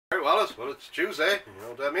Alright, Wallace, well, it's Tuesday. You know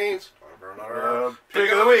what that means.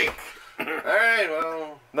 Pick of the week. Alright,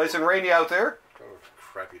 well. Nice and rainy out there. Kind of a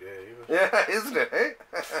crappy day. Yeah, isn't it, eh?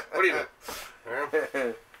 What do you do? At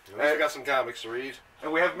least we got some comics to read.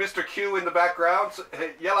 And we have Mr. Q in the background. So,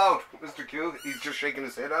 hey, yell out, Mr. Q. He's just shaking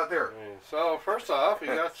his head out there. So, first off, we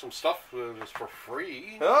got some stuff that's for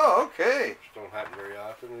free. Oh, okay. Which don't happen very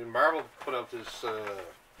often. Marvel put out this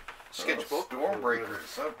sketchbook.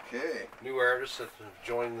 Stormbreakers, okay. New artists that have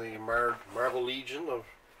joined the Marvel Legion of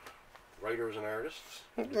writers and artists.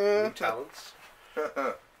 New talents.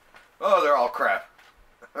 Oh, they're all crap.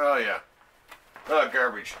 Oh, yeah. Oh,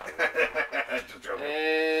 garbage. Just joking.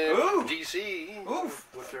 And Ooh. DC, Oof.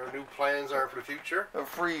 what their new plans are for the future. A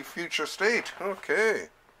free future state. Okay.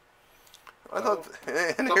 I thought...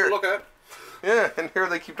 And Something here, to look at. yeah, and here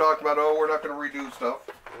they keep talking about, oh, we're not going to redo stuff.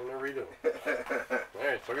 We'll never redo it.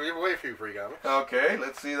 Alright, so I'm going to give away a few free comics. Okay,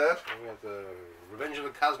 let's see that. We got the Revenge of the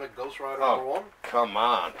Cosmic Ghost Rider #1. Come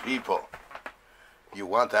on, people. You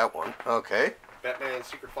want that one. Okay. Batman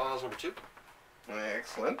Secret Files #2.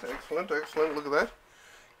 Excellent, excellent, excellent. Look at that.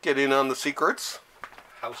 Get in on the secrets.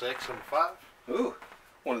 House X #5. Ooh,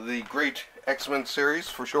 one of the great X-Men series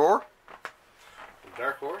for sure.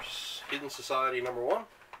 Dark Horse Hidden Society #1.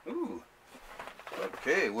 Ooh.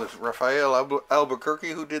 Okay, with Raphael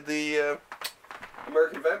Albuquerque, who did the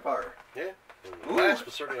American Vampire. Yeah. Ooh. Last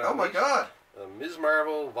but certainly not Oh my least, God. Ms.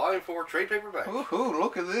 Marvel Volume 4 trade paperback. Ooh,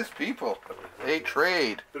 look at this, people. A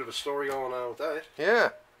trade. Bit of a story going on with that. Yeah.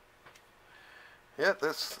 Yeah,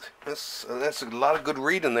 that's a lot of good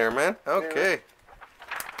reading there, man. Okay.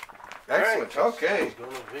 Yeah. Excellent. Right. Okay.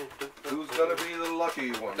 Who's gonna be the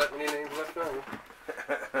lucky one? That many names left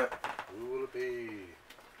now. Who will it be?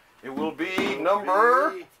 It will be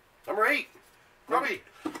number 8. Grubby.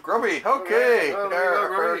 Grubby. Okay. All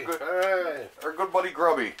right. Our good buddy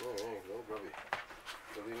Grubby. Oh, there you go, Grubby.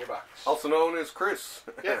 Grubby in your box. Also known as Chris.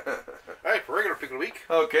 Yeah. Alright, for regular pick of the week.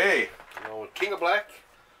 Okay. King of Black.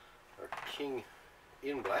 Or King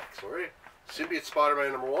in Black, sorry. Symbiote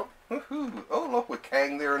Spider-Man #1. Woohoo. Oh, look, with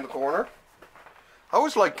Kang there in the corner. I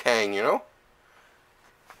always like Kang, you know.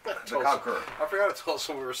 The Conqueror. I forgot it's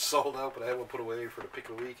also we were sold out, but I had one put away for the pick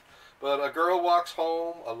of the week. But A Girl Walks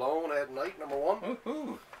Home Alone at Night #1.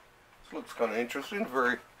 Woohoo. This looks kind of interesting.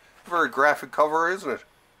 Very, very graphic cover, isn't it?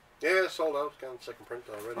 Yeah, sold out. Got in second print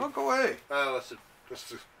already. Oh, go away. That's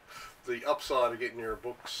the upside of getting your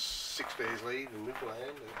books 6 days late in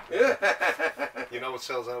Newfoundland. Yeah. You know it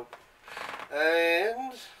sells out.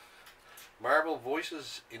 And Marvel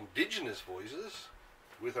Voices, Indigenous Voices,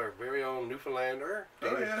 with our very own Newfoundlander,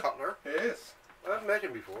 David Cutler. Yes. I've met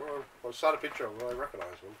him before. I saw the picture of him. I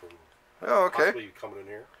recognize him from possibly coming in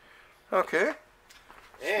here. Okay.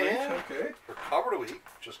 And okay. for cover of the week,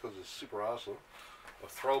 just because it's super awesome, a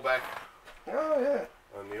throwback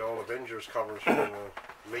on the old Avengers covers from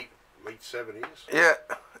the late 70s. Yeah.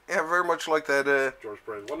 Yeah, very much like that. George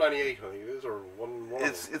Perez. 198, I think it is, or one.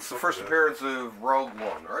 It's the first appearance of Rogue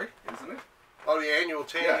One, right? Isn't it? Oh, the annual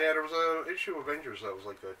 10. Yeah, there was an issue of Avengers that was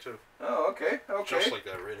like that too. Oh, okay. Okay. Just like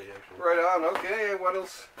that, really, actually. Right on. Okay. What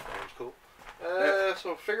else? That was cool.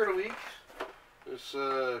 So figure of the week. It's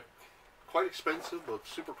quite expensive, but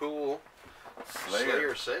super cool.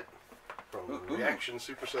 Slayer set from Reaction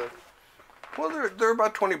Super Set. Well, they're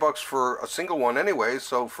about $20 for a single one anyway.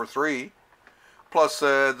 So for 3, plus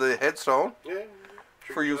the headstone. Yeah.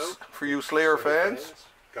 For you Slayer fans.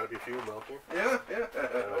 Got to be a few out there. Yeah.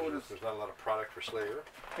 There's not a lot of product for Slayer.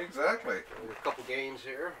 Exactly. A couple games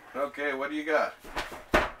here. Okay, what do you got?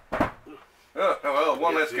 Oh, well,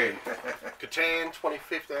 one less game. Catan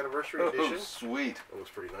 25th Anniversary Edition. Sweet. That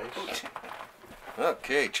looks pretty nice.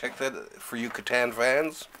 Okay, check that for you Catan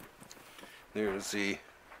fans. There's the...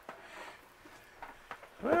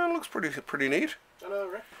 Well, it looks pretty neat. I know,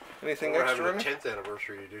 right? Anything We're extra in having it? a 10th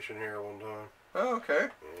Anniversary Edition here one time. Oh, okay.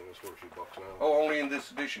 And it's worth a few bucks now. Oh, only in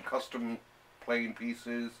this edition, custom playing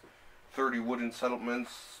pieces, 30 wooden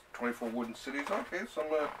settlements, 24 wooden cities. Okay, some...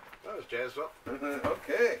 That was jazzed up.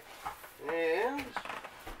 Okay. And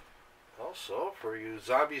also, for you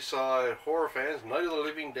Zombicide horror fans, Night of the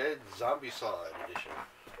Living Dead Zombicide Edition.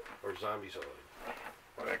 Or Zombicide.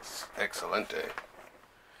 Excellent.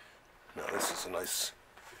 Now, this is a nice...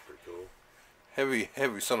 Pretty cool.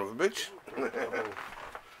 Heavy son of a bitch.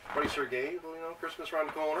 Ready for a game? You know, Christmas around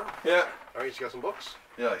the corner. Yeah. Alright, you got some books?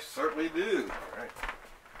 Yeah, I certainly do. Alright.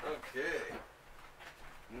 Okay.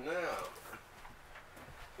 Now,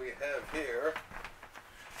 we have here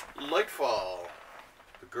Lightfall.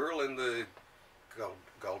 The Girl in the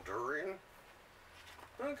Galdurian.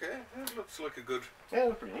 Okay, it looks like a good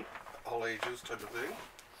pretty neat. all ages type of thing.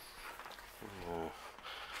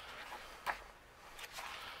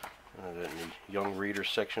 In the young reader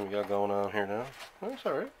section we got going on here now. That's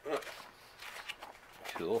alright.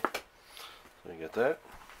 Cool. So you get that.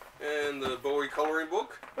 And the Bowie coloring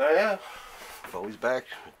book. Oh yeah. Bowie's back.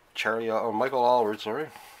 Michael Allred, sorry.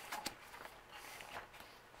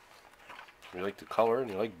 You like the color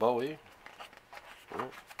and you like Bowie.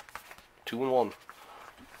 2 in 1.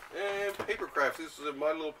 And Papercraft. This is a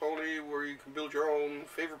My Little Pony where you can build your own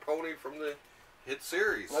favorite pony from the hit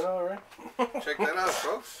series. I know, right? Check that out,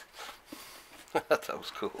 folks. That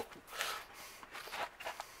was cool.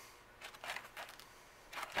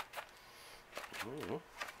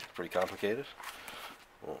 It's pretty complicated.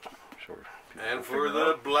 Oh, sure. And for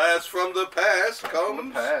the blast from the past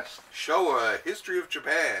comes Showa, History of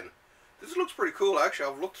Japan. This looks pretty cool,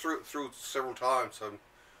 actually. I've looked through it several times. So I'm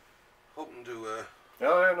hoping to...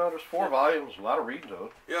 yeah, no, there's 4 volumes. A lot of reading to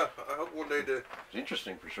it. Yeah, I hope one day to... It's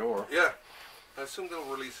interesting for sure. Yeah. I assume they'll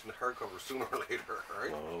release in hardcover sooner or later,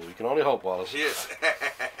 right? Well, we can only hope, Wallace. Yes.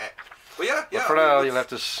 But yeah. But for now, you'll have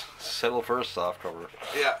to settle for a softcover.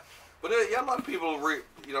 Yeah. But yeah, a lot of people, really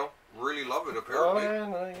love it, apparently. Oh, yeah,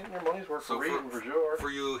 no, you're getting your money's worth for reading, for sure. For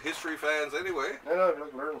you history fans, anyway. I know, if you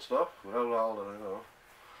like learning stuff without all the,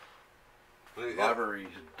 library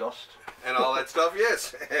dust. And all that stuff,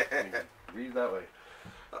 yes. Read that way.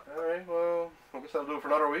 Alright, well, I guess that'll do it for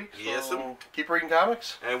another week. So yes, keep reading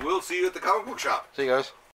comics. And we'll see you at the comic book shop. See you guys.